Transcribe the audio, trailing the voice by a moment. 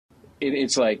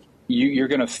it's like you're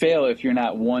going to fail if you're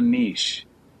not one niche.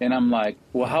 And I'm like,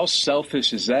 well, how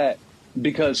selfish is that?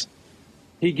 Because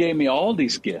he gave me all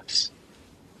these gifts.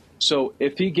 So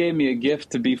if he gave me a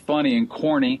gift to be funny and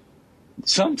corny,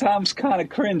 sometimes kind of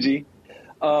cringy,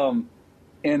 and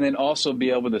then also be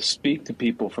able to speak to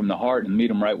people from the heart and meet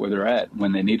them right where they're at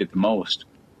when they need it the most,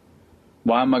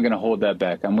 why am I going to hold that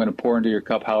back? I'm going to pour into your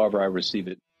cup however I receive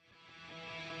it.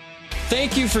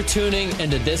 Thank you for tuning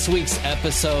into this week's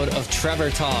episode of Trevor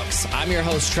Talks. I'm your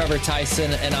host, Trevor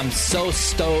Tyson, and I'm so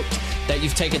stoked that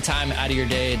you've taken time out of your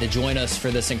day to join us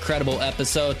for this incredible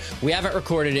episode. We haven't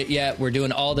recorded it yet. We're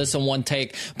doing all this in one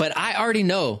take, but I already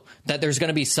know that there's going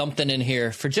to be something in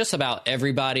here for just about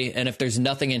everybody. And if there's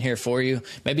nothing in here for you,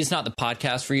 maybe it's not the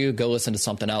podcast for you, go listen to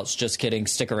something else. Just kidding.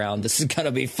 Stick around. This is going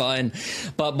to be fun.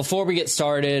 But before we get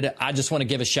started, I just want to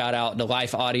give a shout out to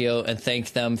Life Audio and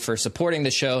thank them for supporting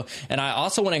the show. And I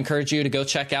also want to encourage you to go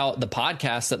check out the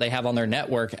podcast that they have on their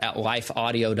network at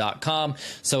lifeaudio.com.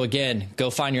 So again, go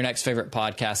find your next favorite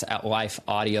podcast at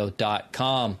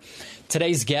lifeaudio.com.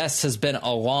 Today's guest has been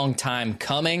a long time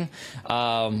coming.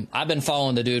 I've been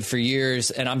following the dude for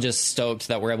years, and I'm just stoked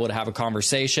that we're able to have a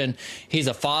conversation. He's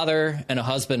a father and a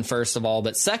husband, first of all.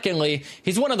 But secondly,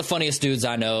 he's one of the funniest dudes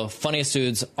I know, funniest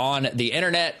dudes on the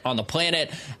internet, on the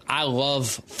planet. I love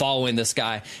following this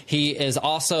guy. He is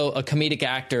also a comedic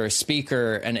actor, a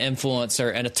speaker, an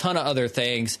influencer, and a ton of other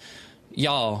things.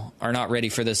 Y'all are not ready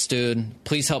for this dude.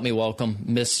 Please help me welcome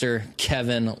Mr.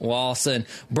 Kevin Lawson.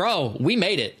 Bro, we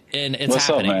made it, and it's What's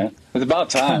happening. What's up, man? It's about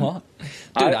time.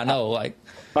 Dude, I know.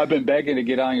 I've been begging to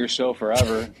get on your show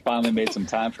forever. Finally made some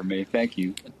time for me. Thank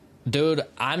you. Dude,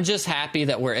 I'm just happy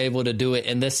that we're able to do it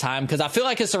in this time because I feel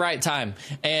like it's the right time.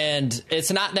 And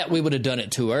it's not that we would have done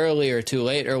it too early or too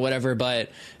late or whatever, but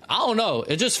I don't know.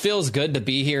 It just feels good to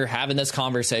be here having this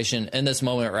conversation in this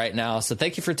moment right now. So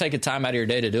thank you for taking time out of your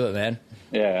day to do it, man.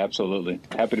 Yeah, absolutely.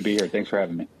 Happy to be here. Thanks for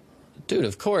having me. Dude,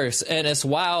 of course. And it's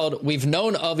wild. We've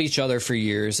known of each other for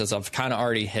years, as I've kind of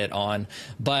already hit on,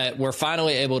 but we're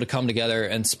finally able to come together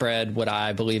and spread what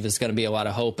I believe is going to be a lot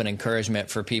of hope and encouragement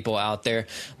for people out there.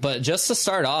 But just to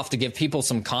start off, to give people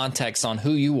some context on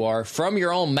who you are from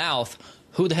your own mouth,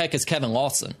 who the heck is Kevin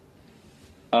Lawson?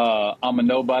 I'm a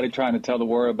nobody trying to tell the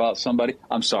world about somebody.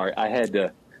 I'm sorry. I had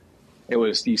to. It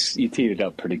was you teed it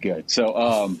up pretty good.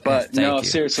 So, but no,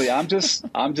 seriously, I'm just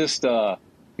a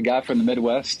guy from the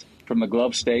Midwest, from the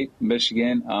Glove State,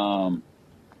 Michigan.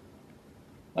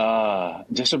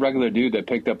 Just a regular dude that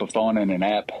picked up a phone and an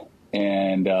app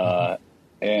and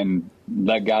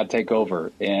let God take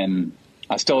over. And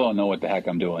I still don't know what the heck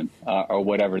I'm doing or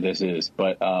whatever this is,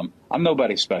 but I'm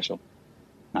nobody special.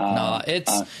 No,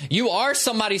 you are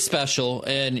somebody special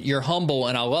and you're humble,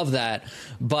 and I love that.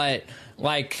 But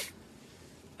like,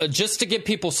 just to give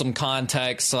people some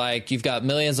context, like you've got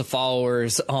millions of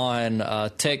followers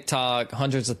on TikTok,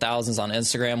 hundreds of thousands on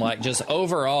Instagram. Like just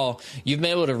overall, you've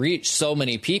been able to reach so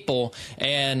many people.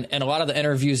 And a lot of the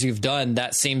interviews you've done,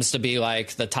 that seems to be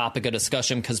like the topic of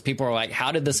discussion because people are like,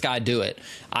 how did this guy do it?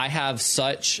 I have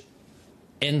such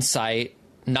insight,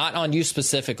 not on you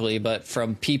specifically, but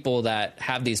from people that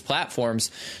have these platforms.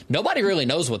 Nobody really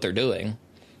knows what they're doing.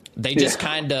 They just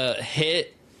kind of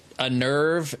hit a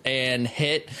nerve and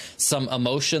hit some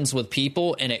emotions with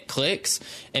people, and it clicks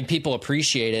and people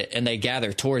appreciate it and they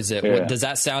gather towards it. Yeah. Does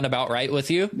that sound about right with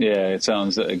you? Yeah, it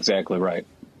sounds exactly right.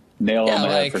 Nail on the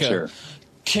head for sure.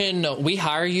 Can we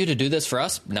hire you to do this for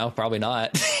us? No, probably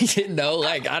not.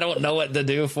 I don't know what to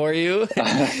do for you.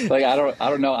 I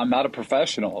don't know. I'm not a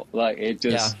professional. Like it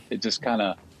just kind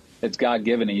of, it's God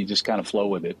given and you just kind of flow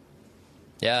with it.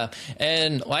 Yeah.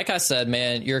 And like I said,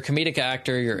 man, you're a comedic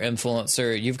actor, you're an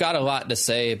influencer, you've got a lot to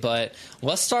say, but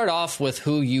let's start off with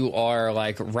who you are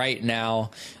like right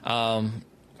now.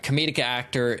 Comedic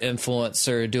actor,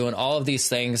 influencer, doing all of these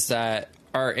things that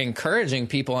are encouraging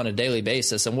people on a daily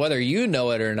basis. And whether you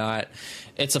know it or not,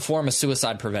 it's a form of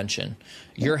suicide prevention.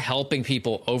 You're helping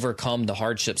people overcome the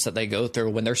hardships that they go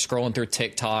through when they're scrolling through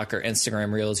TikTok or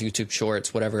Instagram Reels, YouTube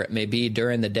Shorts, whatever it may be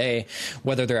during the day,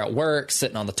 whether they're at work,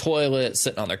 sitting on the toilet,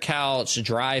 sitting on their couch,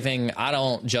 driving. I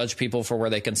don't judge people for where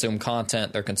they consume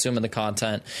content. They're consuming the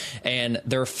content and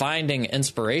they're finding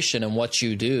inspiration in what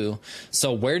you do.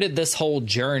 So where did this whole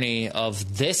journey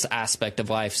of this aspect of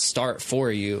life start for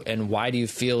you? And why do you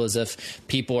feel as if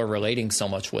people are relating so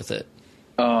much with it?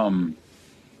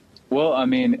 Well, I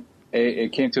mean,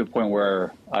 it came to a point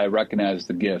where I recognized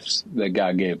the gifts that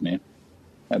God gave me.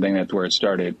 I think that's where it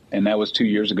started. And that was 2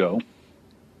 years ago.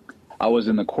 I was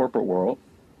in the corporate world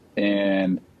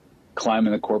and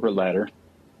climbing the corporate ladder.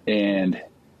 And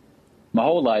my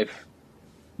whole life,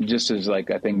 just as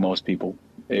like I think most people,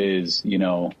 is,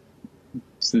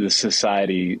 the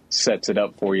society sets it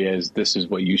up for you as this is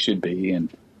what you should be and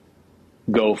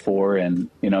go for. And,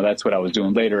 that's what I was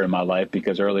doing later in my life,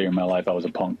 because earlier in my life, I was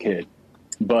a punk kid.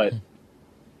 But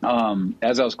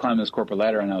as I was climbing this corporate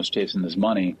ladder and I was chasing this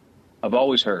money, I've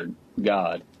always heard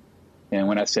God. And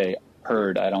when I say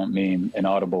heard, I don't mean an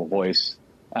audible voice.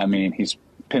 I mean, he's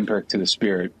pinpricked to the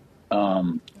spirit,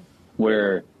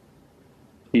 where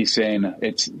he's saying,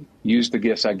 it's use the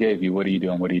gifts I gave you. What are you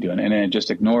doing? What are you doing? And then just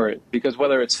ignore it. Because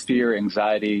whether it's fear,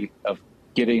 anxiety of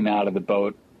getting out of the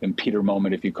boat, and Peter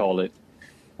moment, if you call it,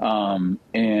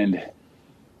 and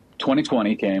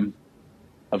 2020 came,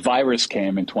 a virus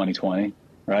came in 2020,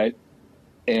 right?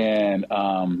 And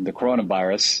the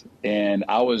coronavirus, and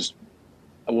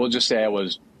we'll just say I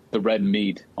was the red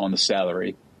meat on the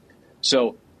salary.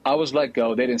 So I was let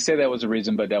go. They didn't say that was the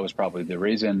reason, but that was probably the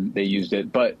reason they used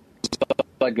it. But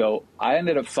let go. I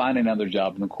ended up finding another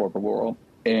job in the corporate world,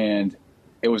 and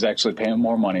it was actually paying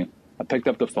more money. I picked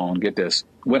up the phone. Get this.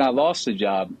 When I lost the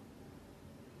job,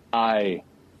 I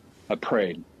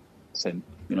prayed. I said,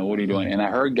 what are you doing? And I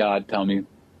heard God tell me,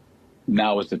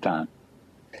 now is the time.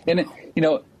 And,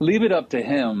 leave it up to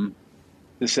him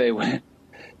to say when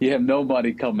you have no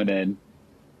money coming in,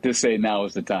 to say now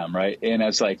is the time, right? And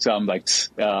it's like, so I'm like,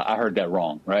 I heard that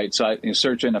wrong, right? So I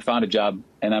searching, I found a job,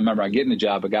 and I remember I getting the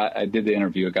job. I did the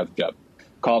interview, I got the job.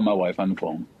 Called my wife on the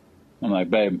phone. I'm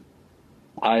like, babe,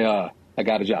 I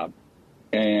got a job,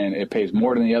 and it pays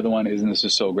more than the other one. Isn't this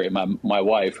just so great? My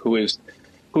wife, who is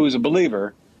a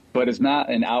believer, but is not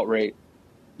an outright.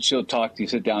 She'll talk to you,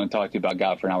 sit down and talk to you about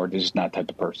God for an hour. This is not that type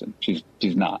of person. She's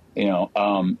not,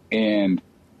 and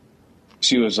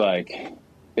she was like,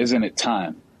 isn't it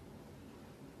time?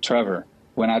 Trevor,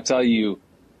 when I tell you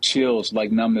chills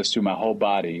like numbness through my whole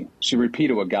body, she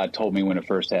repeated what God told me when it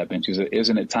first happened. She said,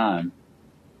 isn't it time?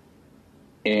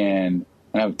 And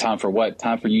I have time for what?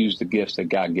 Time for you to use the gifts that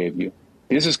God gave you.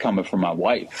 This is coming from my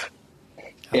wife.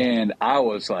 And I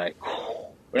was like,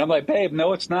 and I'm like, babe,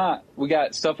 no, it's not. We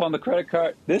got stuff on the credit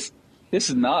card. This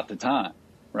is not the time,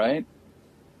 right?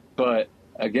 But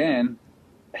again,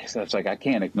 it's like I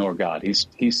can't ignore God. He's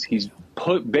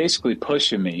basically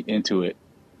pushing me into it.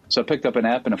 So I picked up an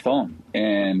app and a phone,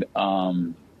 and I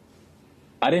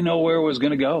didn't know where it was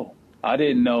going to go. I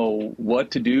didn't know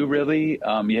what to do, really.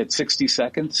 You had 60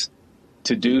 seconds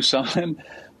to do something,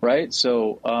 right?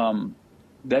 So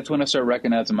that's when I started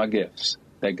recognizing my gifts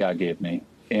that God gave me,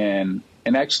 and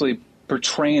actually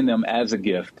portraying them as a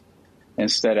gift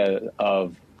instead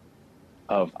of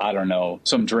I don't know,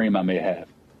 some dream I may have,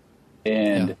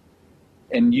 and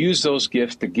use those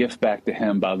gifts to gift back to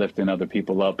Him by lifting other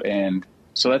people up. And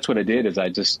so that's what I did. Is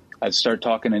I started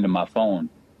talking into my phone.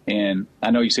 And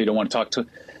I know you say you don't want to talk to,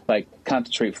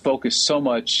 concentrate, focus so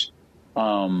much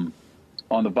on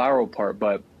the viral part,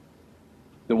 but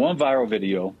the one viral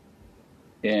video,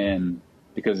 and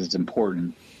because it's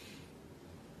important,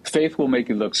 faith will make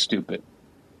you look stupid.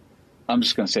 I'm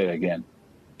just going to say that again.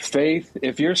 Faith,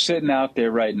 if you're sitting out there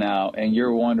right now and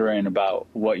you're wondering about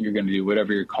what you're going to do,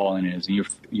 whatever your calling is, and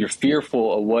you're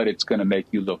fearful of what it's going to make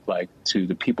you look like to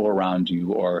the people around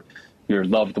you or your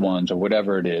loved ones or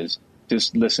whatever it is,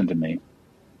 just listen to me.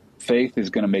 Faith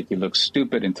is going to make you look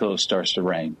stupid until it starts to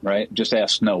rain, right? Just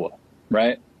ask Noah,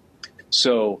 right?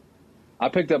 So I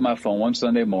picked up my phone one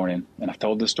Sunday morning, and I've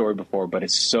told this story before, but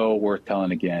it's so worth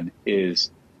telling again,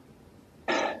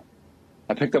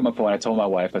 I picked up my phone, I told my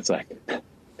wife, it's like,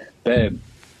 babe,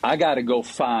 I got to go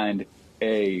find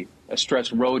a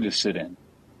stretch road to sit in.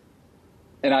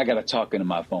 And I got to talk into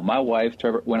my phone. My wife,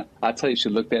 Trevor, when I tell you, she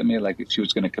looked at me like she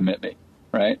was going to commit me,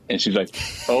 right? And she's like,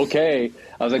 okay.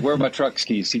 I was like, where are my truck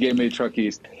keys? She gave me the truck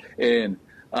keys. And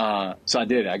so I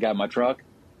did. I got my truck.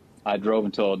 I drove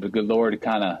until the good Lord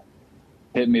kind of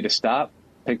hit me to stop,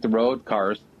 pick the road,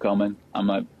 cars coming. I'm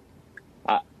like,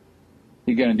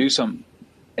 you're going to do something.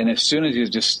 And as soon as you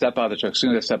just step out of the truck, as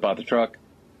soon as I step out of the truck,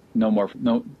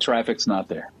 no traffic's not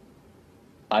there.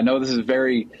 I know this is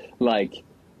very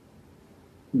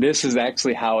this is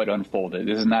actually how it unfolded.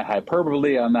 This is not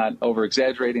hyperbole. I'm not over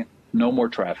exaggerating. No more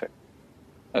traffic.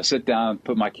 I sit down,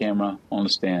 put my camera on the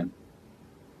stand.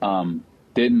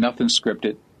 Did nothing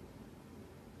scripted.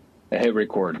 I hit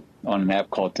record on an app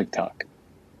called TikTok.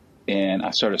 And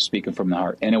I started speaking from the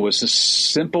heart. And it was a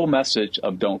simple message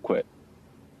of don't quit.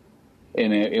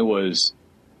 And it was,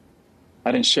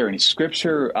 I didn't share any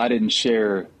scripture. I didn't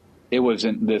share, it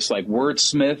wasn't this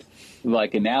wordsmith,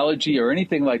 analogy or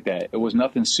anything like that. It was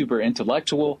nothing super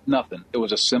intellectual, nothing. It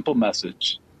was a simple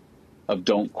message of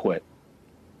don't quit.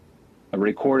 I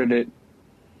recorded it,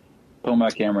 put my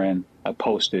camera in, I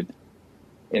posted.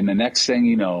 And the next thing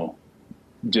you know,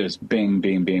 just bing,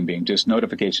 bing, bing, bing, just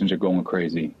notifications are going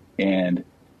crazy. And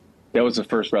That was the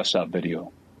first Rest Stop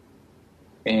video.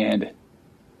 And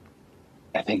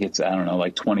I think it's, I don't know,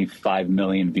 like 25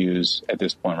 million views at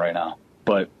this point right now.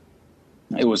 But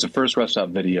it was the first Rest Stop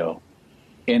video.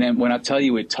 And then when I tell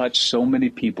you it touched so many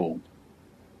people,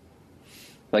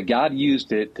 like God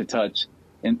used it to touch,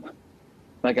 and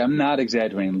like I'm not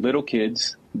exaggerating, little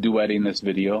kids duetting this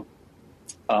video,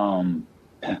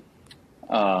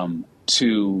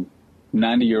 to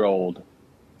 90-year-old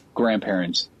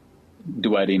grandparents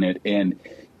duetting it, and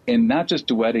not just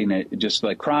duetting it, just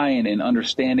like crying and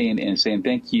understanding and saying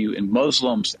thank you. And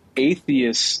Muslims,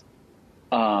 atheists,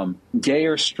 gay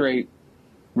or straight,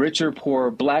 rich or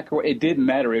poor, black or, it didn't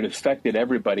matter. It affected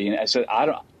everybody. And I said,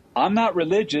 I'm not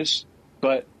religious,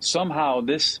 but somehow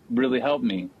this really helped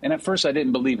me. And at first I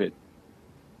didn't believe it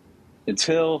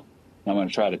until I'm going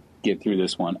to try to get through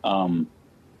this one.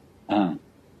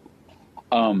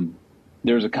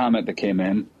 There was a comment that came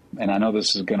in, and I know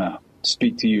this is going to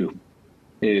speak to you,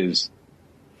 is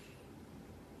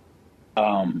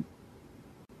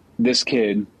this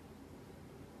kid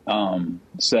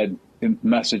said,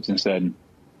 messaged and said,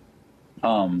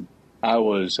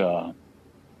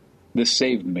 this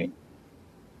saved me.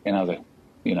 And I was like,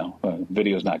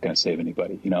 video's not going to save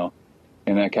anybody, And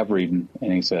then I kept reading,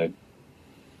 and he said,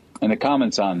 and the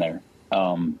comments on there,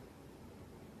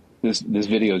 this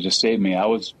video just saved me. I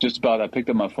picked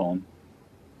up my phone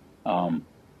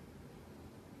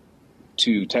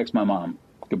to text my mom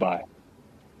goodbye.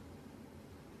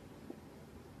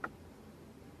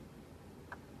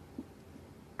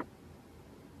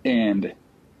 And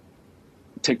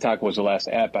TikTok was the last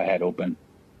app I had open.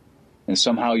 And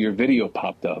somehow your video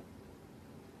popped up.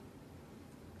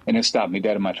 And it stopped me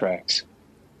dead in my tracks.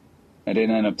 I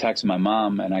didn't end up texting my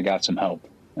mom, and I got some help.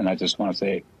 And I just want to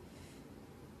say,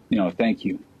 thank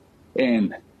you.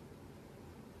 And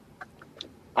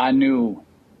I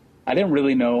didn't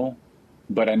really know,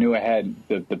 but I knew I had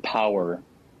the power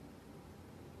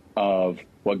of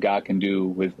what God can do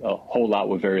with a whole lot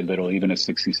with very little, even a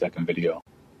 60-second video.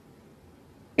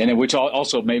 And which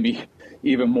also made me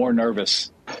even more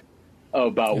nervous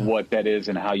about what that is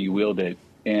and how you wield it.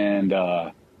 And,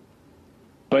 but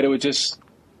it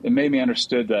made me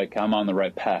understood like I'm on the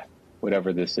right path,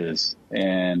 whatever this is.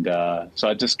 And, so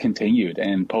I just continued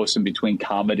and posting between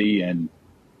comedy and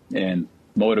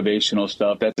motivational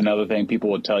stuff. That's another thing people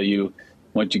will tell you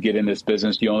once you get in this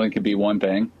business, you only can be one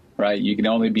thing, right? You can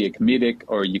only be a comedic,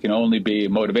 or you can only be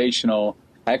motivational.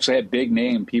 I actually had big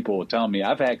name people tell me,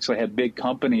 I've actually had big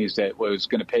companies that was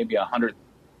going to pay me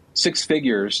six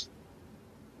figures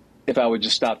if I would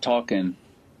just stop talking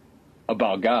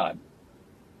about God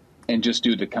and just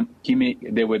do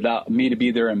they would allow me to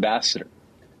be their ambassador.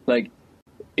 Like,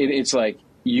 it's like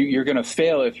you're going to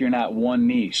fail if you're not one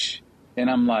niche. And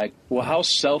I'm like, well, how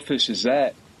selfish is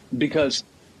that? Because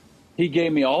he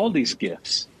gave me all these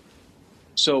gifts.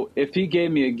 So if he gave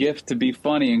me a gift to be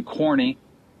funny and corny,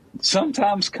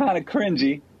 sometimes kind of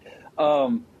cringy,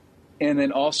 and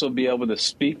then also be able to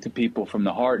speak to people from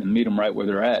the heart and meet them right where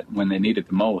they're at when they need it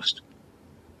the most,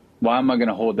 why am I going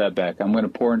to hold that back? I'm going to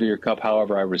pour into your cup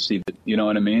however I receive it. You know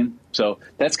what I mean? So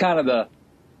that's kind of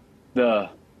the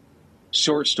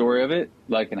short story of it,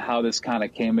 like, and how this kind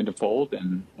of came into fold,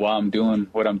 and why I'm doing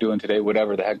what I'm doing today,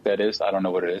 whatever the heck that is. I don't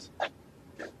know what it is.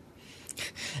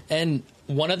 And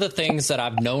one of the things that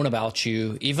I've known about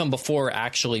you, even before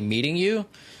actually meeting you,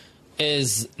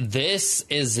 is this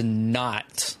is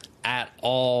not at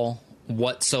all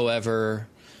whatsoever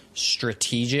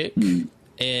strategic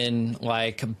in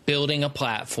like building a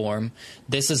platform.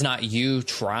 This is not you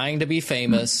trying to be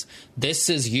famous. This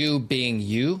is you being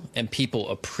you, and people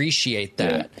appreciate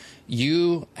that. Yeah.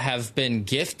 You have been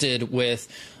gifted with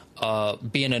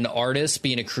being an artist,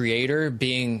 being a creator,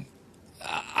 being,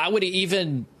 I would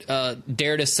even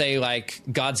dare to say, like,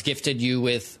 God's gifted you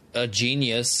with a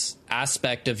genius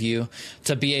aspect of you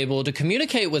to be able to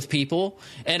communicate with people.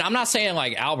 And I'm not saying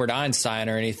like Albert Einstein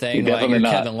or anything, like you're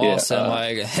Kevin Lawson,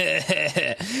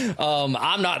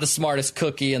 I'm not the smartest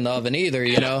cookie in the oven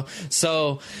either,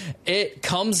 So it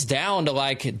comes down to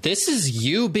like, this is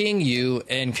you being you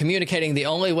and communicating the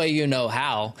only way you know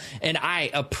how. And I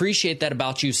appreciate that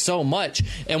about you so much.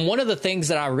 And one of the things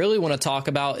that I really want to talk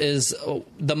about is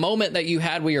the moment that you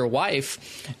had with your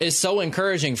wife is so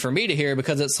encouraging for me to hear,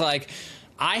 because it's like,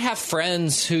 I have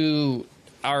friends who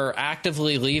are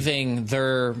actively leaving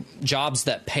their jobs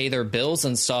that pay their bills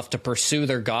and stuff to pursue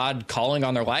their God calling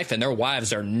on their life, and their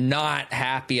wives are not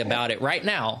happy about it right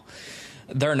now.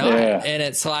 They're not. Yeah. And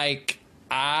it's like,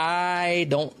 I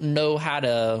don't know how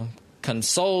to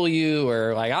console you,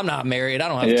 or like, I'm not married, I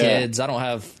don't have kids, I don't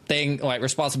have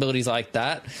responsibilities like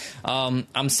that.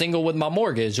 I'm single with my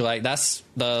mortgage. Like, that's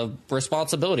the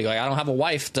responsibility. Like, I don't have a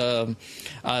wife to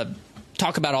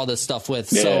talk about all this stuff with.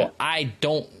 So I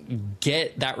don't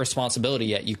get that responsibility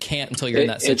yet. You can't until you're in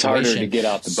that situation. It's harder to get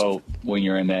out the boat when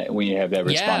you're in that, when you have that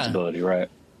responsibility, right?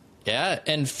 Yeah,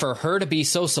 and for her to be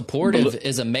so supportive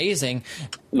is amazing.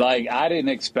 Like, I didn't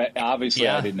expect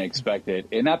it.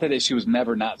 And not that she was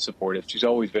never not supportive. She's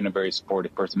always been a very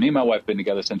supportive person. Me and my wife have been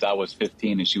together since I was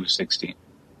 15 and she was 16.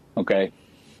 Okay?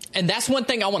 And that's one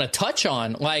thing I want to touch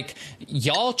on. Like,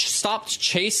 y'all stopped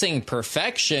chasing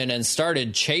perfection and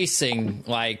started chasing,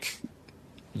 like,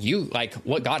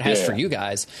 what God has for you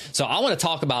guys. So I want to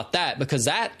talk about that, because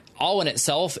that all in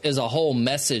itself is a whole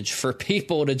message for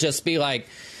people to just be like,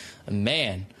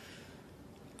 man,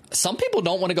 some people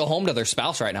don't want to go home to their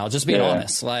spouse right now, just being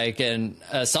honest. Like, and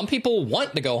some people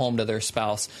want to go home to their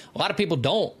spouse. A lot of people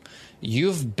don't.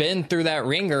 You've been through that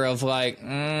ringer of like,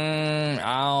 I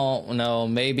don't know,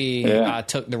 maybe I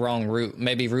took the wrong route.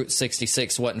 Maybe Route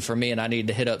 66 wasn't for me and I need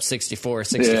to hit up 64 or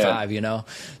 65, you know?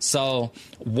 So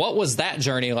what was that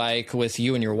journey like with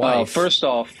you and your wife? First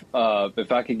off,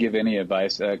 if I could give any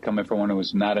advice, coming from one who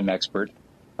was not an expert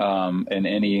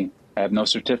I have no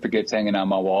certificates hanging on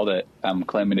my wall that I'm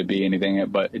claiming to be anything,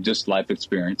 but just life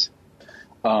experience,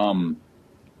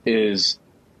 is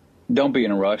don't be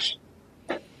in a rush.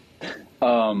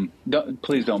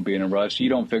 Please don't be in a rush. You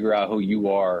don't figure out who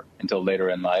you are until later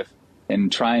in life, and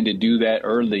trying to do that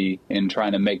early and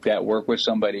trying to make that work with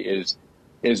somebody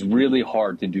is really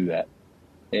hard to do that.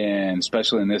 And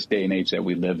especially in this day and age that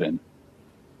we live in.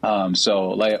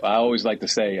 So like, I always like to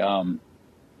say,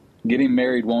 getting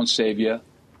married won't save you,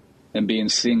 and being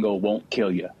single won't kill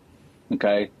you.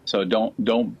 Okay. So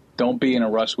don't be in a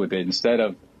rush with it. Instead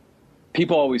of,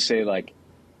 people always say, like,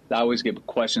 I always get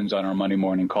questions on our Monday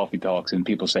morning coffee talks, and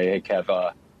people say, hey,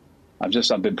 Kev,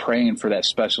 I've been praying for that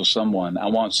special someone. I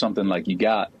want something like you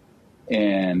got.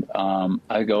 And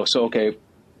I go, so, okay,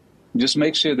 just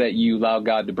make sure that you allow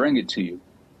God to bring it to you.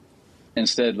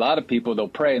 Instead, a lot of people, they'll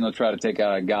pray and they'll try to take it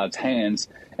out of God's hands,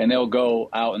 and they'll go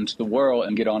out into the world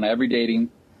and get on every dating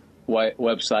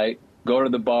website, go to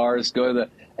the bars, go to the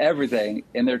everything,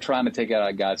 and they're trying to take it out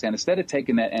of God's hand. Instead of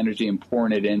taking that energy and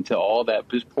pouring it into all that,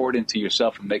 just pour it into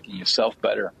yourself and making yourself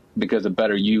better, because the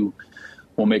better you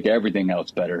will make everything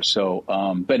else better. So,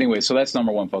 but anyway, so that's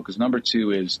number one focus. Number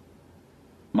two is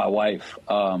my wife.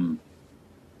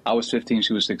 I was 15,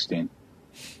 she was 16,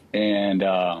 and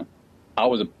I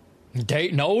was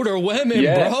dating older women,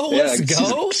 bro. Let's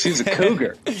go. She's a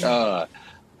cougar.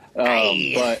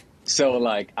 But so,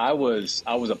 like, I was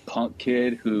a punk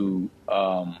kid who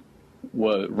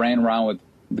ran around with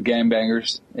the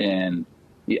gangbangers, and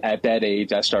at that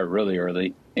age, I started really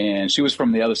early. And she was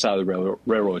from the other side of the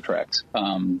railroad tracks.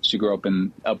 She grew up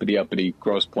in uppity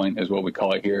Grosse Pointe is what we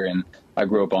call it here, and I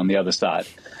grew up on the other side.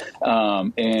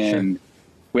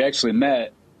 We actually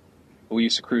met. We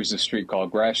used to cruise this street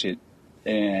called Gratiot,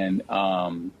 and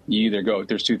you either go.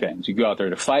 There's two things: you go out there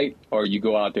to fight, or you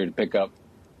go out there to pick up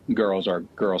girls, or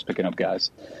girls picking up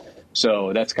guys.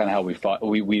 So that's kind of how we fought.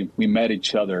 We met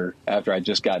each other after I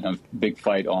just got in a big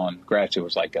fight on Gratiot. It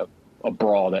was like a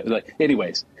brawl.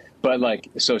 Anyways. But like,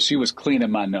 so she was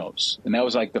cleaning my nose, and that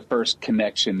was like the first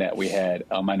connection that we had.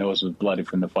 My nose was bloody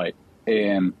from the fight.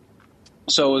 And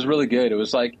so it was really good. It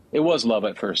was like, it was love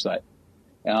at first sight.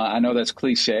 I know that's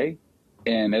cliche,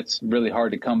 and it's really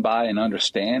hard to come by and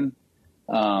understand.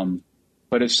 But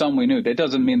it's something we knew. That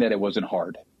doesn't mean that it wasn't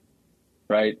hard,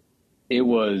 right? It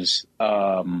was,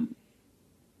 when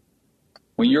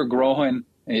you're growing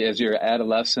as you're an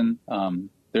adolescent,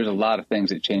 there's a lot of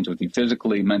things that change with you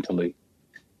physically, mentally.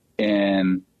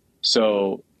 And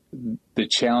so the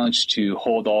challenge to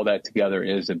hold all that together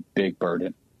is a big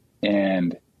burden.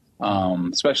 And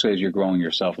especially as you're growing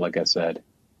yourself, like I said.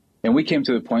 And we came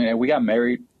to the point, and we got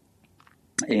married,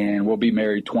 and we'll be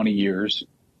married 20 years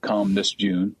come this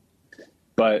June.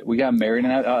 But we got married,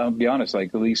 and I'll be honest,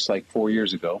 like at least like 5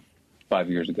 years ago,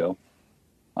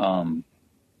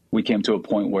 we came to a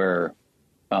point where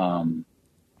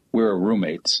we were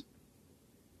roommates,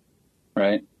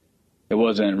 right? It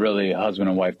wasn't really a husband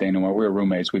and wife thing anymore. We were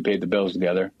roommates. We paid the bills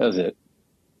together. That was it.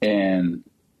 And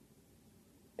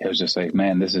it was just like,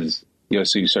 man, this is,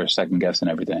 so you start second guessing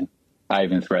everything. I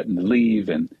even threatened to leave,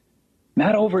 and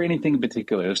not over anything in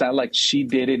particular. It's not like she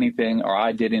did anything or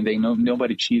I did anything.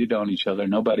 Nobody cheated on each other.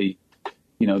 Nobody,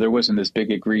 there wasn't this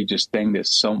big egregious thing that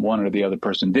one or the other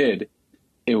person did.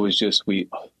 It was just, we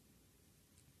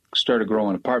started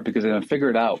growing apart, because then I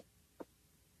figured out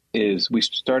is we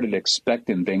started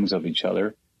expecting things of each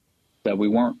other that we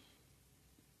weren't.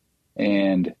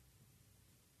 And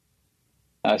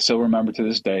I still remember to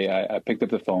this day, I picked up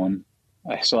the phone.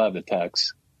 I still have the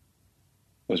text.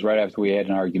 It was right after we had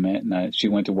an argument, and she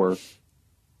went to work.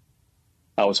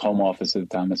 I was home office at the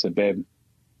time. I said, babe,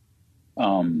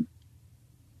 I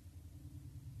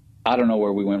don't know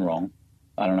where we went wrong.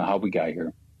 I don't know how we got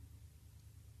here.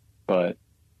 But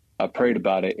I prayed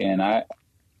about it, and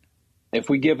if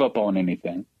we give up on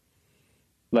anything,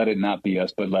 let it not be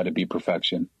us, but let it be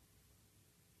perfection.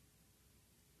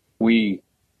 We're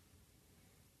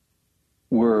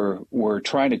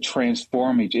trying to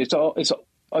transform it's always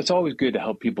good to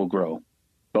help people grow.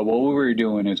 But what we were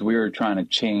doing is we were trying to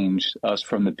change us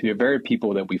from the very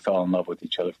people that we fell in love with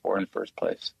each other for in the first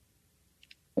place.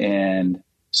 And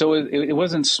so it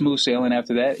wasn't smooth sailing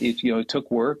after that. It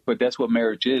took work, but that's what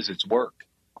marriage is. It's work.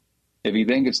 If you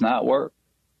think it's not work,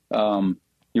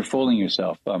 you're fooling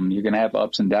yourself. You're going to have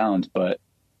ups and downs, but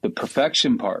the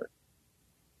perfection part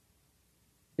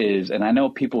is, and I know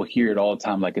people hear it all the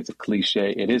time like it's a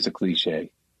cliche. It is a cliche,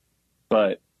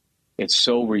 but it's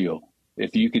so real.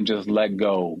 If you can just let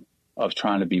go of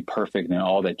trying to be perfect in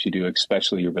all that you do,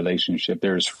 especially your relationship,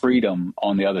 there's freedom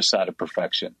on the other side of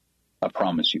perfection. I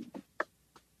promise you.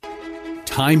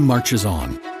 Time marches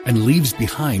on and leaves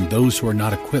behind those who are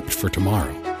not equipped for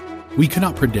tomorrow. We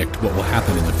cannot predict what will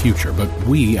happen in the future, but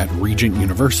we at Regent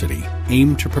University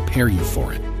aim to prepare you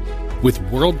for it. With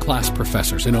world-class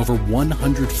professors in over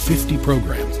 150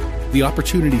 programs, the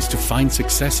opportunities to find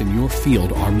success in your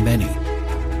field are many.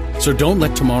 So don't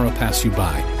let tomorrow pass you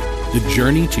by. The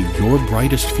journey to your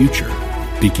brightest future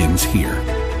begins here.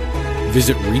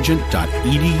 Visit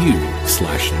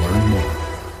regent.edu/learn more.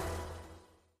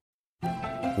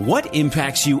 What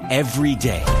impacts you every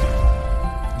day?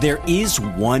 There is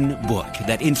one book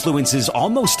that influences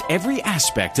almost every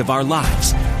aspect of our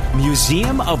lives.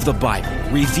 Museum of the Bible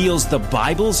reveals the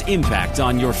Bible's impact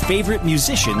on your favorite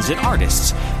musicians and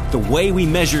artists, the way we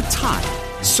measure time,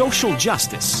 social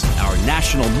justice, our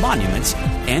national monuments,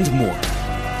 and more.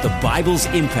 The Bible's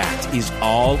impact is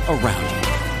all around you.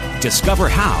 Discover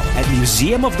how at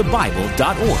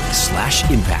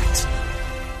museumofthebible.org/impact.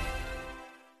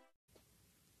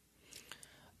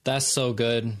 That's so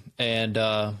good. And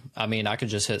I could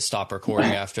just hit stop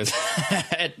recording after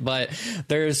that. But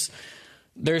there's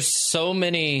so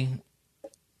many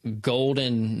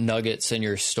golden nuggets in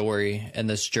your story and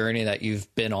this journey that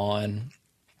you've been on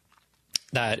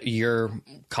that you're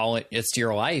calling it's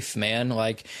your life, man.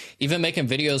 Like even making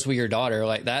videos with your daughter,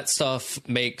 like that stuff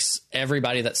makes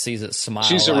everybody that sees it smile.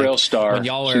 She's a real star. When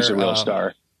y'all She's a real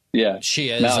star. Yeah, she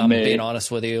is. I'm being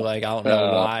honest with you. Like, I don't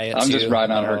know why. I'm just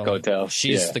riding on her coattails.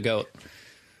 She's the GOAT.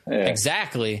 Yeah.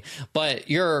 Exactly. But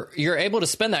you're able to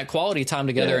spend that quality time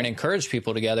together and encourage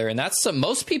people together. And that's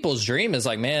most people's dream is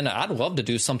like, man, I'd love to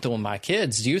do something with my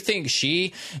kids. Do you think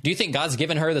God's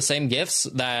given her the same gifts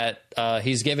that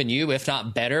he's given you, if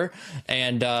not better?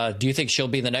 And do you think she'll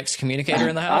be the next communicator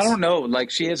in the house? I don't know.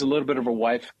 Like she has a little bit of my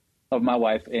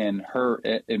wife and her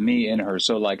and me in her.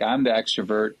 So like I'm the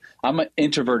extrovert. I'm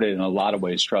introverted in a lot of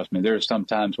ways. Trust me. There are some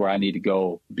times where I need to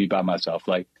go be by myself.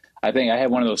 Like I think I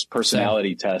had one of those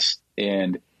personality tests,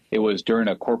 and it was during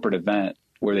a corporate event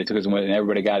where they took us and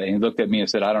everybody got it. And he looked at me and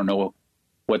said, "I don't know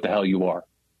what the hell you are."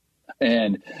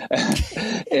 And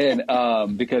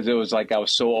because it was like I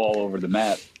was so all over the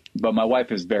map. But my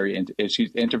wife is if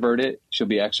she's introverted, she'll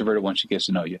be extroverted once she gets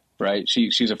to know you, right?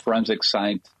 She's a forensic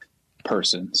science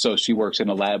person, so she works in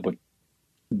a lab with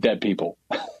dead people.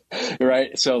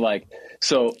 Right. So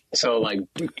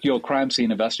crime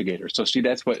scene investigator. So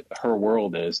that's what her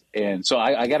world is. And so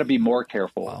I got to be more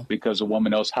careful because a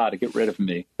woman knows how to get rid of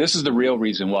me. This is the real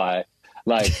reason why,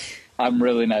 like, I'm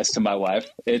really nice to my wife.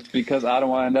 It's because I don't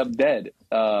want to end up dead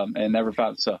and never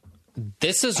found. So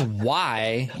this is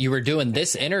why you were doing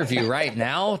this interview right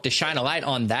now, to shine a light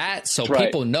on that. So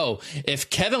people know if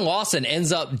Kevin Lawson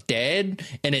ends up dead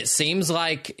and it seems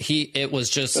like it was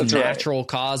just natural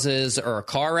causes or a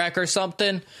car wreck or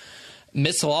something,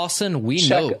 Miss Lawson, we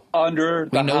know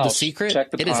the secret.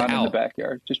 Check the pond it is out in the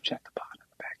backyard. Just check the pond in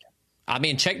the backyard. I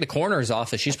mean, check the coroner's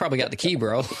office. She's probably got the key,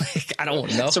 bro. Like, I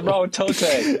don't know. It's a raw tote.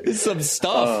 Some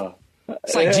stuff.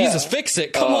 It's like, Jesus, fix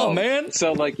it. Come on, man.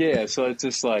 So so it's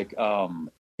just like,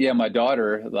 my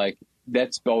daughter, like,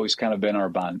 that's always kind of been our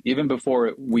bond. Even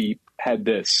before we had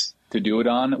this to do it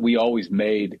on, we always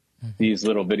made these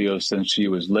little videos since she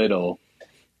was little.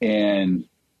 And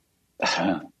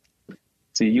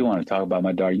see, you want to talk about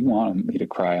my daughter. You want me to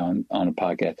cry on a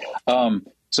podcast.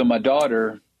 So my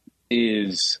daughter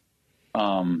is...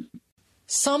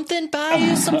 something, buy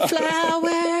you some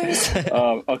flowers.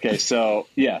 Okay, so,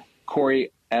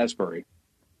 Corey Asbury.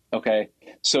 Okay,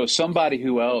 so somebody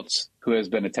who else who has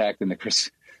been attacked in the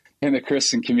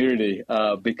Christian community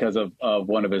because of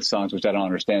one of his songs, which I don't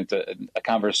understand. It's a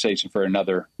conversation for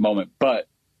another moment. But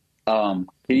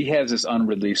he has this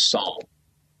unreleased song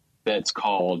that's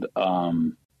called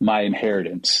My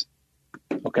Inheritance.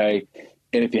 Okay.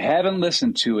 And if you haven't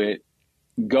listened to it,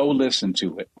 go listen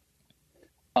to it.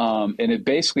 And it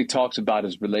basically talks about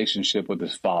his relationship with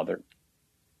his father.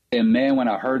 And man, when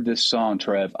I heard this song,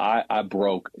 Trev, I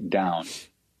broke down.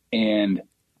 And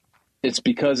it's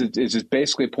because it just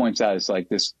basically points out, it's like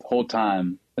this whole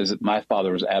time is that my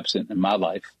father was absent in my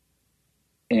life.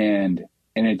 And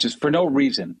it just, for no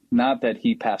reason, not that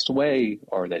he passed away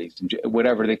or that he's,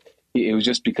 whatever, it was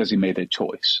just because he made that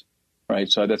choice, right?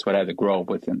 So that's what I had to grow up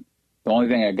with him. The only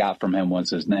thing I got from him was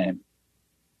his name.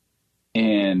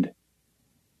 And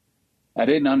I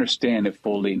didn't understand it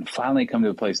fully, and finally come to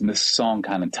a place, and this song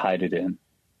kind of tied it in,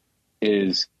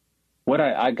 is what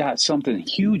I got something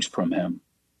huge from him.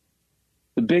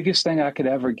 The biggest thing I could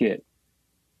ever get.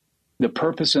 The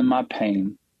purpose in my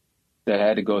pain that I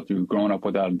had to go through growing up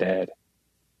without a dad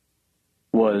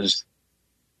was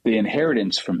the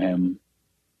inheritance from him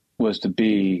was to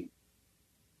be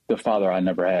the father I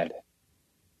never had.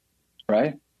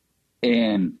 Right?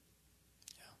 And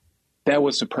that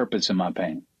was the purpose in my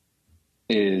pain.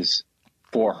 Is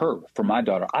for her, for my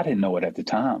daughter. I didn't know it at the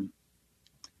time,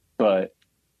 but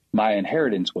my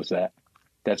inheritance was that.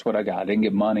 That's what I got. I didn't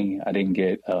get money. I didn't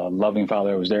get a loving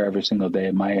father that was there every single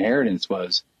day. My inheritance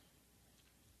was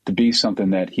to be something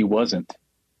that he wasn't.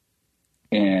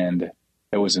 And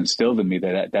it was instilled in me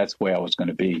that that's the way I was going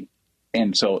to be.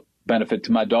 And so benefit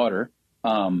to my daughter.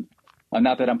 Not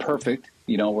that I'm perfect,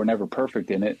 we're never perfect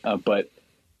in it, but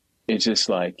it's just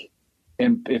like,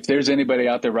 and if there's anybody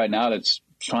out there right now that's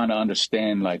trying to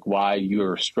understand like why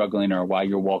you're struggling or why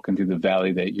you're walking through the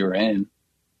valley that you're in,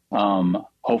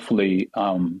 hopefully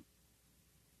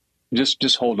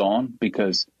just hold on,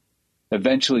 because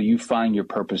eventually you find your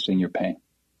purpose in your pain.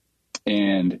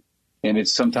 And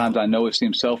it's sometimes, I know it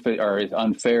seems selfish or it's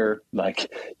unfair.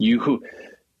 Like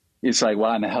it's like,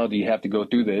 why in the hell do you have to go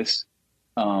through this?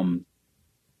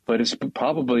 But it's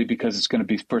probably because it's going to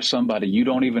be for somebody you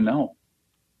don't even know.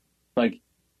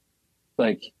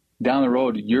 Like down the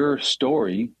road, your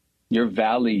story, your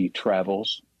valley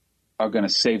travels are going to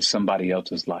save somebody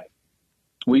else's life.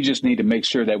 We just need to make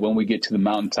sure that when we get to the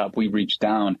mountaintop, we reach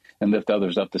down and lift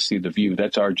others up to see the view.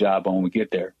 That's our job when we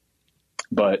get there.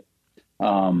 But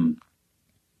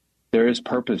there is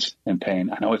purpose in pain.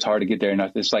 I know it's hard to get there. And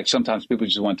it's like sometimes people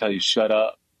just want to tell you, shut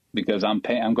up, because I'm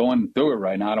going through it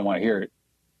right now. I don't want to hear it.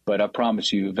 But I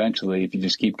promise you, eventually, if you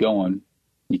just keep going,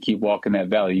 you keep walking that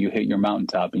valley, you hit your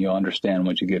mountaintop and you'll understand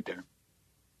once you get there.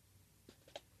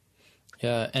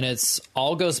 Yeah. And it's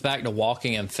all goes back to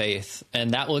walking in faith.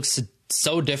 And that looks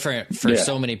so different for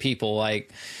so many people.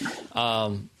 Like,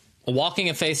 walking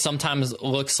in faith sometimes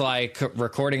looks like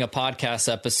recording a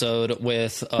podcast episode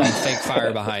with a fake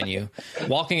fire behind you.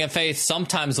 Walking in faith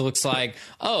sometimes looks like,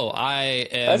 I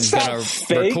am going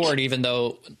to record even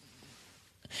though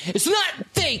it's not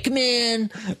fake, man.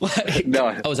 Like,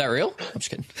 no. Oh, is that real? I'm just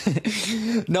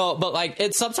kidding. No, but like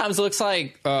it sometimes looks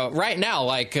like right now,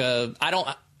 like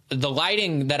the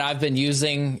lighting that I've been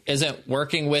using isn't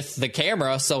working with the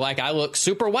camera. So like I look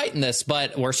super white in this,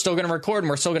 but we're still going to record and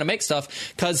we're still going to make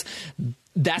stuff because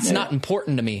that's not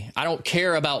important to me. I don't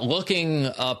care about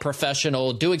looking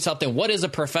professional, doing something. What is a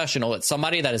professional? It's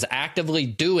somebody that is actively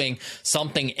doing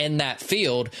something in that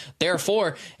field.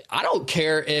 Therefore, I don't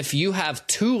care if you have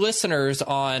 2 listeners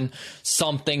on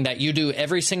something that you do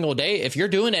every single day. If you're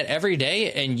doing it every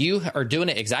day and you are doing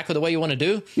it exactly the way you want to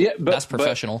do, that's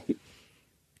professional.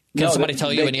 Can somebody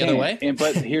tell you any other way?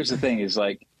 But here's the thing is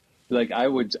like I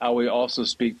would also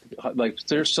speak, like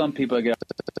there's some people that get up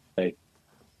to say,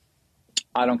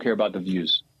 I don't care about the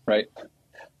views, right?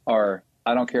 Or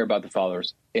I don't care about the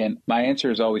followers. And my answer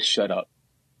is always shut up,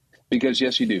 because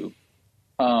yes, you do.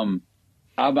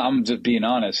 I'm just being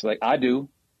honest. Like I do,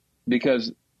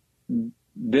 because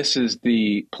this is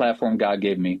the platform God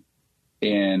gave me,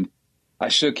 and I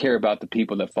should care about the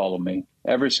people that follow me,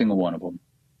 every single one of them.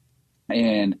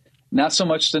 And not so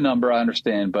much the number, I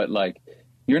understand, but like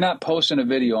you're not posting a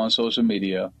video on social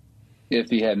media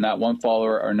if you had not one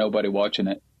follower or nobody watching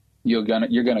it. You're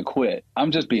gonna quit.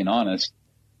 I'm just being honest.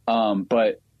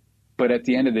 But at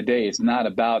the end of the day, it's not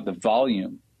about the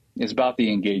volume. It's about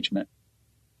the engagement.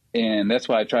 And that's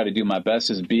why I try to do my best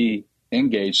is be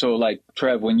engaged. So like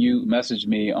Trev, when you message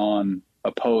me on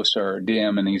a post or a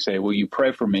DM and you say, will you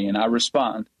pray for me? And I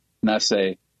respond and I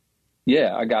say,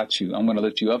 yeah, I got you. I'm going to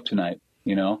lift you up tonight.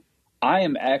 I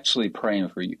am actually praying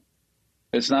for you.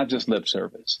 It's not just lip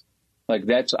service. Like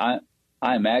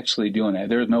I'm actually doing that.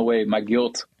 There's no way my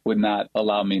guilt would not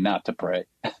allow me not to pray.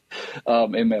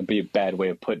 It might be a bad way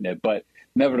of putting it, but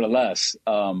nevertheless,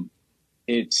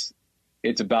 it's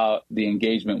about the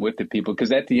engagement with the people.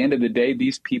 Because at the end of the day,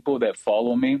 these people that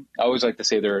follow me, I always like to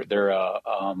say they're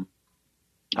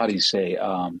how do you say,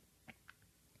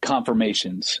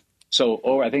 confirmations.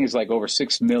 So I think it's like over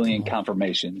 6 million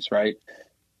confirmations, right?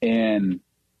 And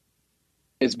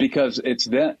it's because it's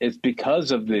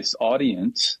because of this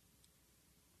audience.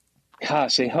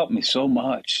 Gosh, they helped me so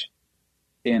much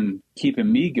in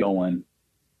keeping me going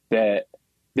that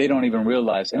they don't even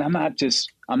realize. And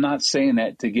I'm not saying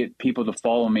that to get people to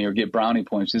follow me or get brownie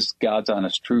points. This is God's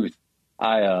honest truth.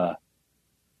 I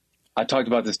talked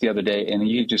about this the other day, and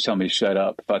you just tell me to shut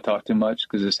up if I talk too much,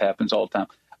 because this happens all the time.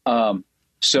 I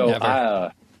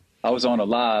was on a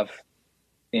live,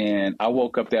 and I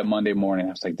woke up that Monday morning.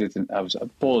 I was like, I was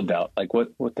full of doubt. Like,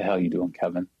 what the hell are you doing,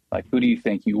 Kevin? Like, who do you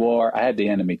think you are? I had the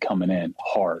enemy coming in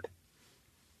hard.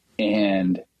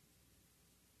 And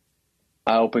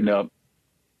I opened up,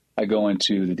 I go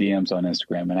into the DMs on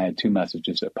Instagram, and I had 2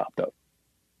 messages that popped up.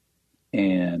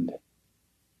 And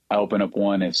I opened up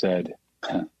one that said,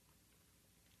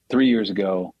 3 years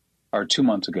ago, or 2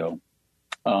 months ago,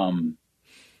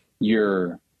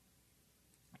 your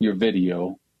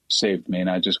video saved me, and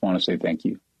I just want to say thank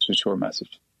you. It's a short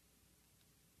message.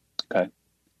 Okay.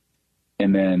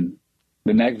 And then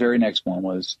the very next one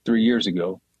was 3 years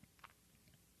ago.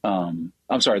 I'm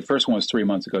sorry, the first one was 3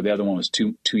 months ago. The other one was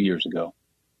two years ago.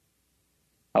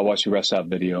 I watched your Rest Stop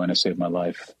video, and it saved my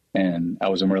life. And I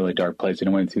was in a really dark place, and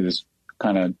I went through this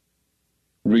kind of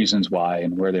reasons why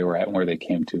and where they were at and where they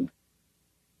came to.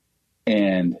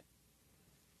 And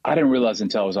I didn't realize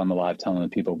until I was on the live telling the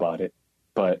people about it,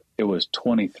 but it was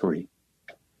 23.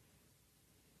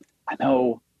 I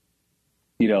know,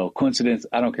 coincidence,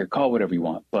 I don't care, call whatever you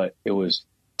want, but it was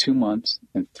 2 months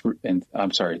and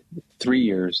 3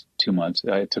 years, 2 months.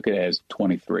 I took it as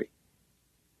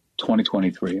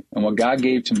 2023. And what God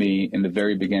gave to me in the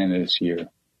very beginning of this year,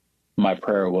 my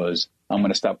prayer was, I'm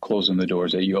going to stop closing the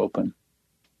doors that you open.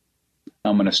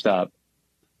 I'm going to stop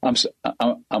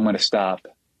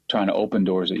trying to open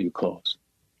doors that you close.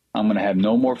 I'm going to have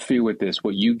no more fear with this.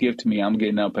 What you give to me, I'm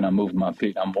getting up and I'm moving my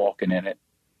feet. I'm walking in it.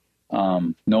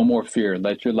 No more fear.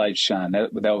 Let your light shine.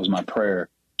 That was my prayer.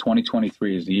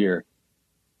 2023 is the year.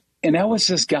 And that was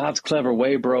just God's clever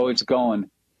way, bro. It's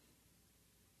going,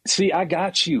 see, I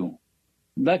got you.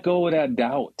 Let go of that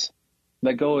doubt.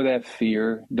 Let go of that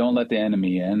fear. Don't let the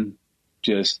enemy in.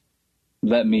 Just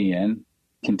let me in.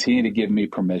 Continue to give me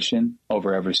permission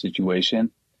over every situation.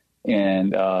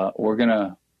 And we're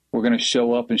gonna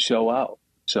show up and show out.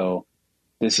 So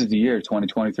this is the year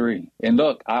 2023. And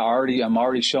look, I'm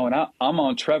already showing out. I'm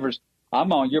on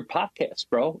your podcast,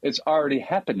 bro. It's already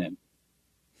happening.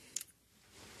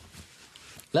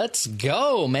 Let's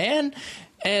go, man.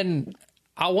 And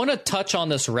I want to touch on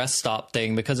this Rest Stop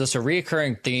thing because it's a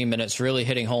reoccurring theme and it's really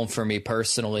hitting home for me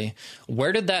personally.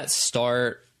 Where did that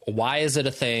start? Why is it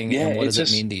a thing? And what does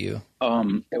it mean to you?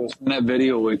 It was in that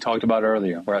video we talked about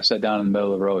earlier where I sat down in the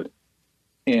middle of the road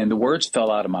and the words fell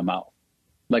out of my mouth.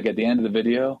 Like at the end of the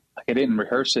video, like I didn't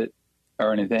rehearse it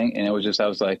or anything. And it was just, I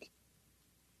was like,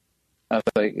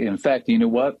 in fact, you know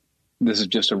what? This is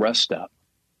just a rest stop.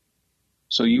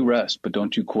 So you rest, but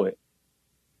don't you quit.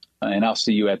 And I'll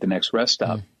see you at the next rest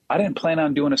stop. I didn't plan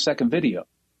on doing a second video.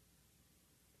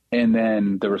 And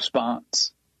then the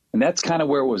response, and that's kind of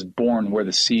where it was born, where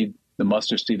the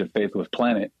mustard seed of faith was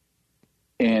planted.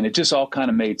 And it just all kind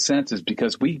of made sense is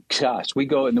because we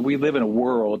go and we live in a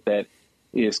world that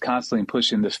is constantly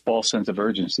pushing this false sense of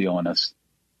urgency on us.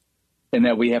 And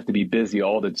that we have to be busy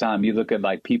all the time. You look at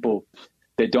like people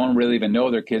that don't really even know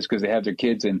their kids because they have their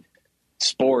kids in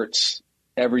sports,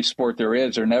 every sport there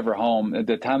is, or never home.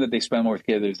 The time that they spend more with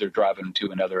kids is they're driving them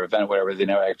to another event, whatever. They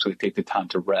never actually take the time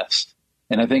to rest.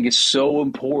 And I think it's so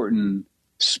important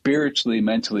spiritually,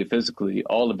 mentally, physically,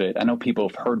 all of it. I know people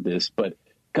have heard this, but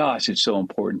gosh, it's so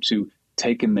important to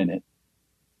take a minute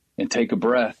and take a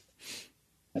breath,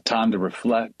 a time to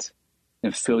reflect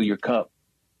and fill your cup.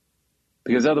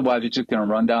 Because otherwise you're just going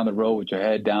to run down the road with your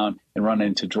head down and run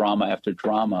into drama after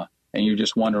drama. And you're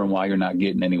just wondering why you're not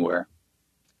getting anywhere.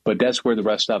 But that's where the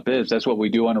rest stop is. That's what we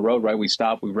do on the road, right? We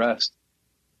stop, we rest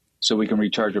so we can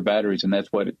recharge our batteries. And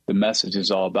that's what the message is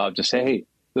all about. Just say, hey,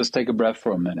 let's take a breath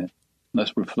for a minute.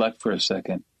 Let's reflect for a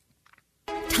second.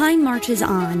 Time marches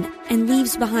on and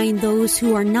leaves behind those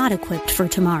who are not equipped for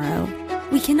tomorrow.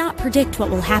 We cannot predict what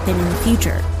will happen in the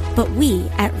future, but we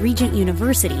at Regent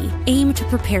University aim to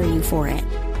prepare you for it.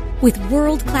 With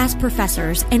world-class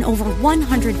professors and over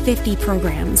 150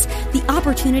 programs, the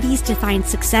opportunities to find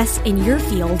success in your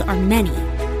field are many.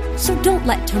 So don't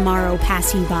let tomorrow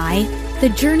pass you by. The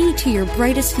journey to your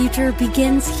brightest future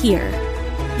begins here.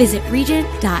 Visit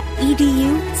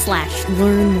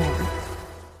regent.edu/learn more.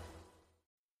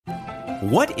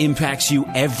 What impacts you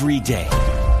every day?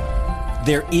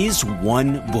 There is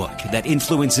one book that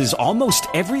influences almost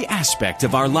every aspect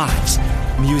of our lives.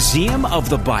 Museum of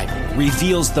the Bible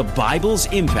reveals the Bible's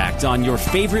impact on your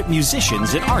favorite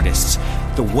musicians and artists,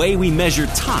 the way we measure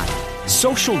time,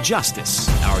 social justice,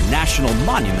 our national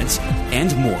monuments,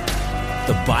 and more.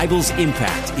 The Bible's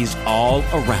impact is all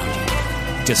around you.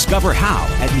 Discover how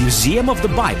at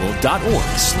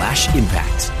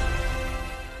museumofthebible.org/impact.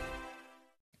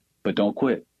 But don't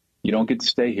quit. You don't get to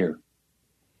stay here.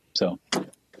 So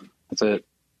that's it.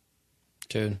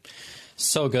 Dude,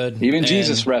 so good. Even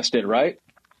Jesus rested, right?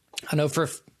 I know for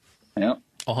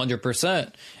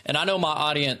 100%. And I know my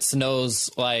audience knows,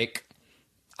 like,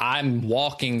 I'm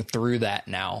walking through that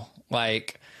now.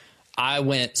 Like, I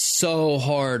went so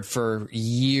hard for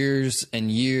years and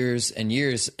years and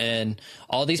years, and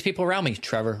all these people around me,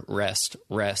 Trevor, rest.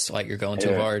 Like, you're going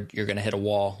too hard. You're going to hit a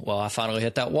wall. Well, I finally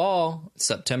hit that wall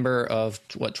September of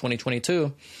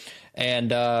 2022,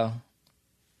 and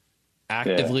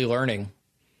actively learning.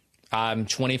 I'm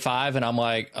 25 and I'm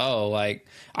like, I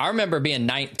remember being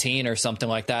 19 or something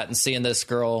like that and seeing this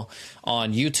girl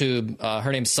on YouTube.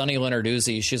 Her name's Sunny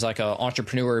Lenarduzzi. She's like an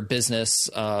entrepreneur business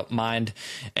mind,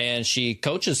 and she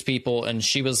coaches people. And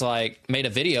she was like, made a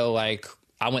video like,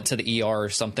 I went to the ER or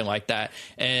something like that.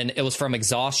 And it was from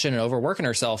exhaustion and overworking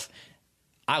herself.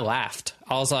 I laughed.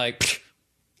 I was like,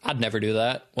 I'd never do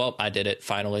that. Well, I did it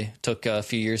finally. Took a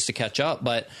few years to catch up,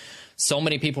 but so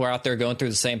many people are out there going through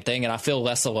the same thing, and I feel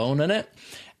less alone in it.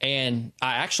 And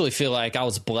I actually feel like I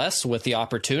was blessed with the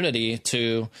opportunity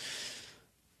to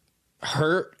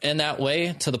hurt in that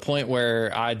way, to the point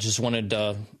where I just wanted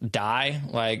to die,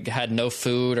 like had no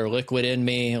food or liquid in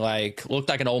me, like looked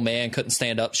like an old man, couldn't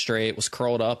stand up straight, was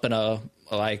curled up in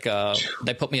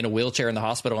they put me in a wheelchair in the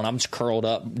hospital, and I'm just curled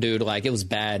up, dude. Like, it was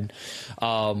bad.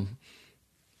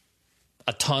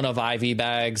 A ton of IV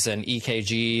bags and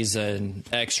EKGs and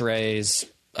x-rays,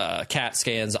 CAT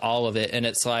scans, all of it. And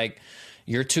it's like,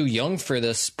 you're too young for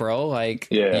this, bro. Like,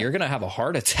 you're going to have a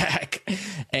heart attack.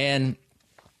 And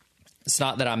it's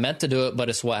not that I meant to do it, but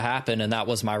it's what happened. And that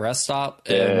was my rest stop.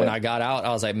 And when I got out,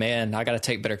 I was like, man, I got to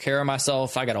take better care of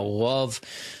myself. I got to love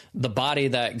the body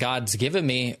that God's given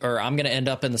me, or I'm going to end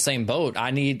up in the same boat.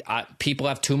 People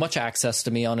have too much access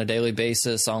to me on a daily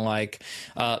basis, on like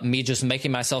me just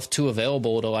making myself too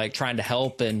available to like trying to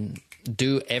help and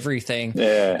do everything.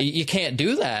 You can't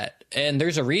do that. And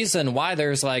there's a reason why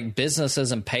there's like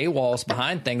businesses and paywalls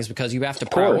behind things, because you have to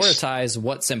prioritize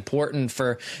what's important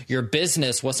for your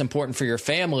business, what's important for your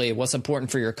family, what's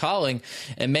important for your calling.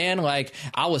 And man, like,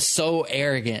 I was so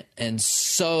arrogant and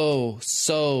so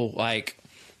like,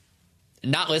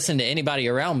 not listening to anybody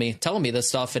around me telling me this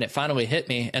stuff. And it finally hit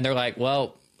me, and they're like,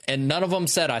 well, and none of them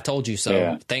said, I told you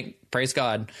so. Praise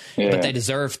God. But they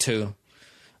deserve to.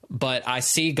 But I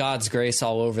see God's grace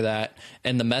all over that.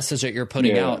 And the message that you're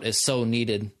putting out is so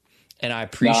needed. And I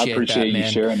appreciate that, man. You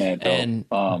sharing that, though. And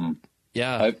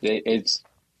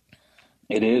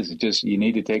it is just, you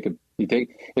need to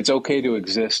it's okay to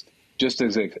exist, just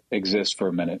as exist for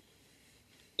a minute.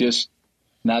 Just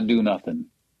not do nothing.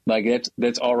 Like,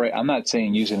 that's all right. I'm not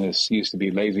saying using this excuse to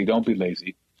be lazy. Don't be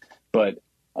lazy. But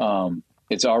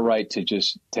it's all right to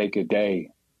just take a day,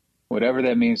 whatever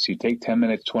that means. You take 10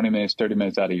 minutes, 20 minutes, 30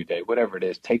 minutes out of your day, whatever it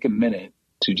is. Take a minute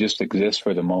to just exist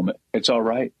for the moment. It's all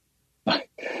right.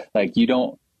 Like, you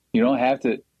don't have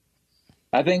to.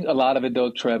 I think a lot of it, though,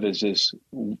 Trev, is just,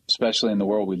 especially in the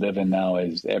world we live in now,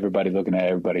 is everybody looking at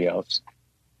everybody else.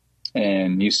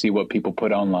 And you see what people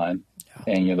put online.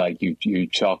 And you're like, you're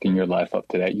chalking your life up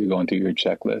to that. You're going through your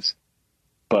checklist.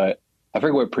 But I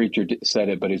forget what preacher said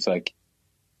it, but it's like,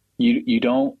 you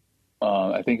don't,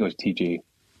 I think it was TD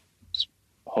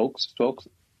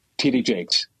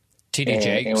Jakes. TD Jakes.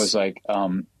 And it was like,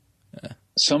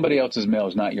 somebody else's mail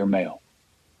is not your mail.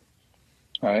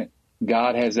 Right?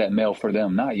 God has that mail for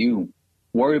them, not you.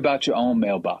 Worry about your own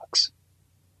mailbox.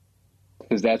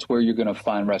 Because that's where you're going to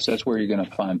find rest. That's where you're going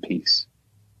to find peace.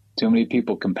 Too many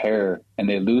people compare, and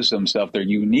they lose themselves, their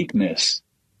uniqueness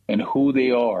and who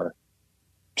they are,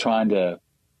 trying to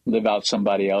live out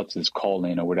somebody else's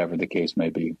calling or whatever the case may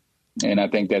be. And I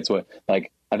think that's what,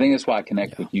 like, I think that's why I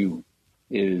connect with you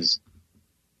is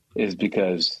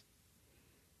because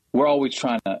we're always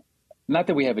trying to, not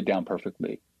that we have it down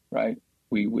perfectly, right?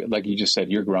 We like you just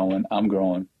said, you're growing, I'm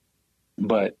growing,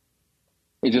 but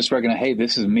It's just recognize, hey,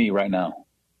 this is me right now,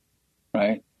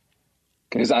 right?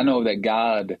 Because I know that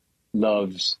God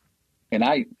loves,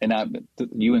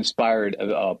 you inspired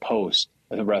a post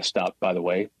at the rest stop, by the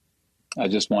way. I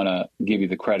just want to give you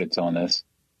the credits on this.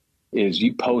 Is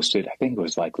you posted, I think it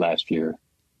was like last year.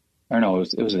 I don't know,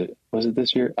 was it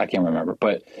this year? I can't remember.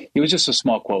 But it was just a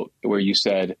small quote where you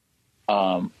said,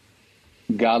 God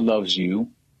loves you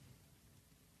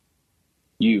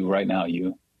right now,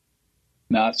 you.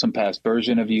 Not some past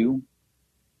version of you.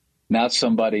 Not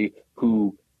somebody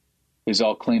who is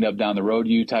all cleaned up down the road,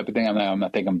 you type of thing. I'm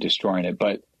not think I'm destroying it.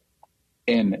 But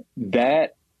and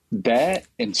that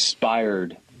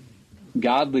inspired,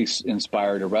 godly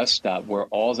inspired a rest stop where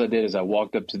all I did is I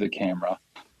walked up to the camera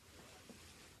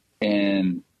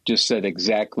and just said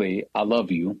exactly, I love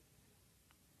you.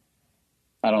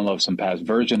 I don't love some past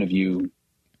version of you.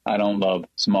 I don't love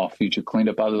some off future cleaned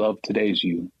up. I love today's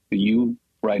you. The you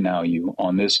right now, you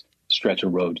on this stretch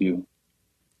of road, you.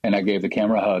 And I gave the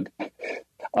camera a hug.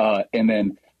 And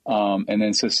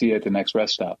then Cecilia at the next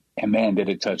rest stop. And man, did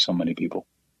it touch so many people.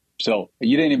 So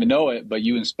you didn't even know it, but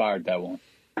you inspired that one.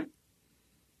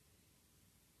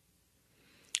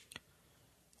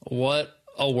 What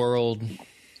a world.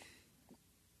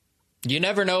 You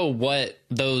never know what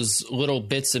those little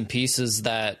bits and pieces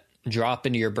that drop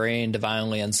into your brain,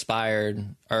 divinely inspired,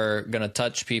 are going to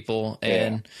touch people.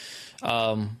 Yeah.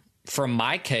 And from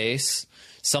my case,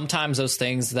 sometimes those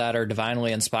things that are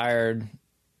divinely inspired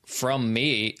from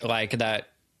me, like that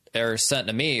are sent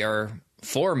to me, are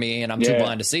for me, and I'm too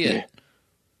blind to see it.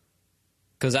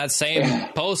 Because that same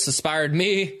post inspired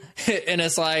me, and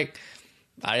it's like,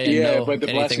 I didn't know but the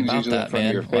anything about usually that, from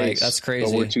man. your face, like, that's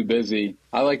crazy. But we're too busy.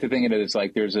 I like to think of it as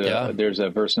like there's a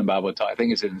verse in the Bible. I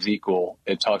think it's in Ezekiel.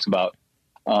 It talks about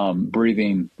breathe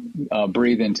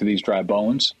into these dry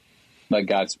bones. Like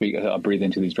God speak, breathe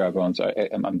into these dry bones.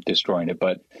 I'm destroying it,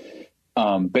 but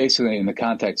basically in the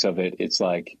context of it, it's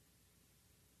like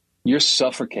you're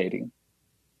suffocating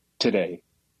today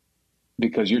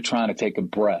because you're trying to take a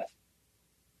breath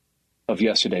of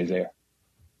yesterday's air,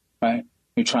 right?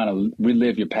 You're trying to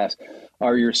relive your past,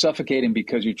 or you're suffocating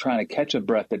because you're trying to catch a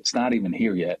breath that's not even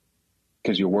here yet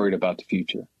because you're worried about the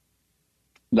future.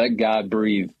 Let God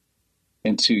breathe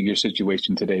into your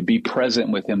situation today. Be present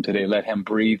with him today. Let him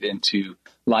breathe into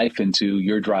life, into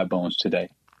your dry bones today.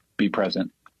 Be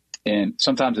present. And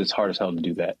sometimes it's hard as hell to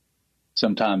do that.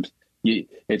 Sometimes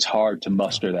it's hard to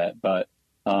muster that, but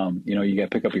you got to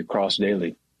pick up your cross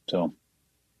daily. So.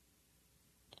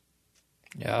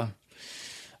 Yeah,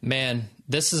 man,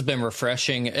 this has been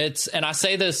refreshing. And I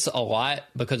say this a lot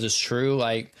because it's true.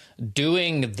 Like,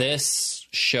 doing this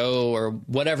show, or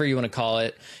whatever you want to call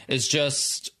it, is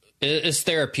just, it's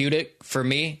therapeutic for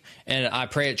me. And I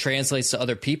pray it translates to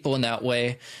other people in that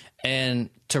way. And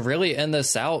to really end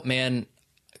this out, man,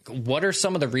 what are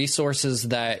some of the resources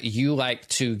that you like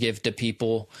to give to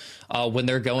people when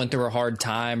they're going through a hard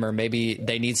time, or maybe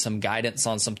they need some guidance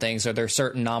on some things? Are there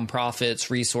certain nonprofits,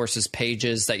 resources,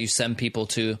 pages that you send people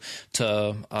to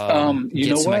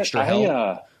get some extra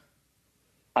help?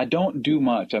 I don't do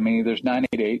much. I mean, there's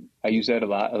 988. I use that a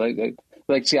lot.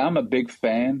 See, I'm a big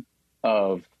fan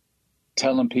of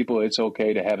telling people it's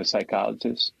okay to have a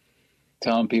psychologist.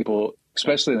 Telling people,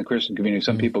 especially in the Christian community,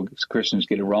 some people, Christians,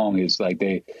 get it wrong. Is like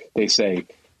they say,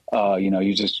 you're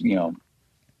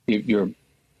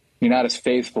not as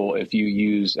faithful if you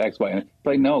use X, Y, and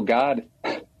like, no, God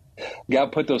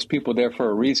put those people there for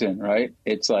a reason, right?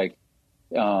 It's like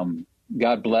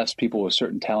God blessed people with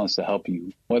certain talents to help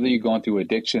you. Whether you're going through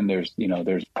addiction, there's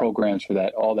programs for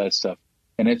that, all that stuff,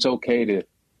 and it's okay to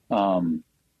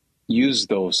use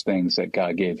those things that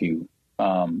God gave you.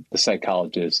 The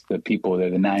psychologists, the people, the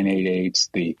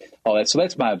 988s, all that. So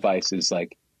that's my advice, is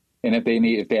like, and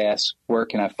if they ask, where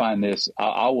can I find this?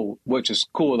 I will, which is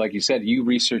cool. Like you said, you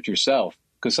research yourself,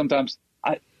 because sometimes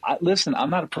I listen,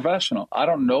 I'm not a professional. I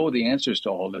don't know the answers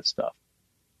to all this stuff,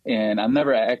 and I'm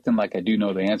never acting like I do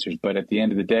know the answers. But at the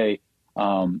end of the day,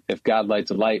 if God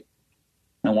lights a light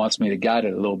and wants me to guide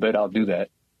it a little bit, I'll do that.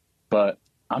 But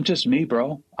I'm just me,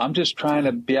 bro. I'm just trying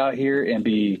to be out here and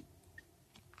be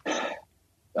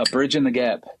a bridge in the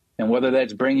gap. And whether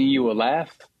that's bringing you a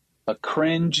laugh, a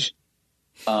cringe,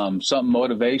 something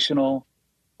motivational,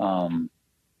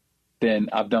 then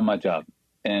I've done my job.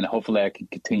 And hopefully I can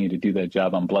continue to do that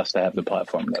job. I'm blessed to have the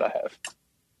platform that I have.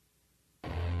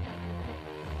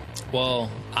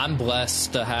 Well, I'm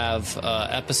blessed to have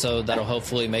an episode that'll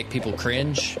hopefully make people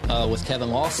cringe with Kevin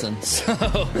Lawson. So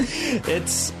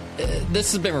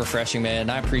this has been refreshing, man.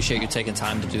 I appreciate you taking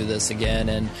time to do this again.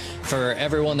 And for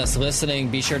everyone that's listening,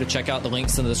 be sure to check out the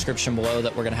links in the description below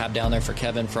that we're going to have down there for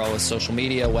Kevin for all his social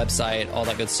media, website, all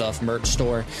that good stuff, merch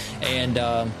store. And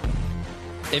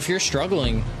if you're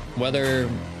struggling, whether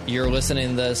you're listening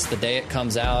to this the day it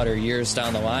comes out or years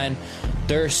down the line,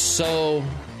 there's so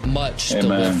much to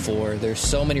live for. There's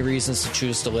so many reasons to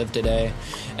choose to live today.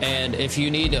 And if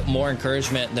you need more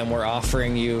encouragement than we're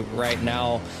offering you right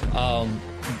now,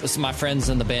 my friends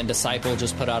in the band Disciple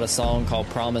just put out a song called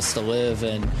Promise to Live,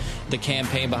 and the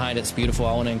campaign behind it's beautiful.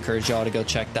 I want to encourage y'all to go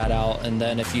check that out. And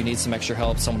then if you need some extra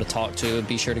help, someone to talk to,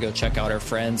 be sure to go check out our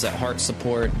friends at Heart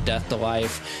Support, Death to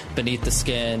Life, Beneath the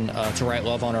Skin, To Write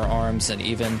Love on Our Arms, and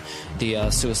even the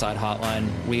Suicide Hotline.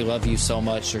 We love you so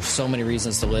much. There's so many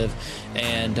reasons to live,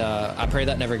 and I pray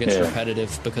that never gets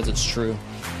repetitive, because it's true.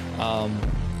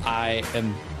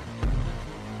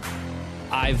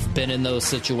 I've been in those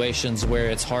situations where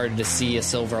it's hard to see a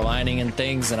silver lining in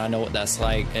things, and I know what that's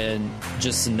like. And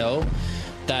just know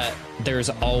that there's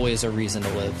always a reason to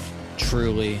live,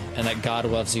 truly, and that God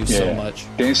loves you so much.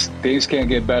 Things can't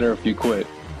get better if you quit.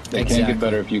 They can't get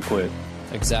better if you quit.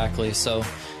 Exactly. So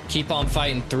keep on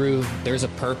fighting through. There's a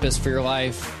purpose for your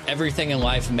life. Everything in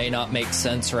life may not make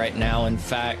sense right now. In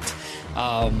fact,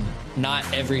 not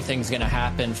everything's going to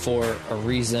happen for a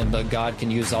reason, but God can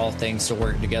use all things to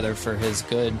work together for his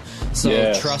good.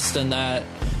 So trust in that.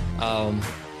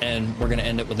 And we're going to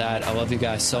end it with that. I love you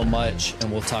guys so much, and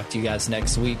we'll talk to you guys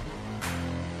next week.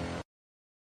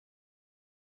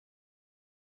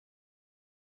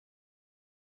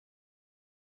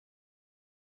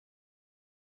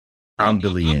 I'm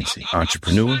Billy Yancey,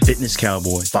 entrepreneur, fitness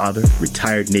cowboy, father,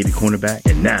 retired Navy cornerback,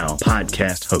 and now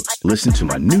podcast host. Listen to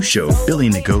my new show, Billy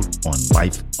and the Goat, on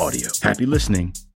Life Audio. Happy listening.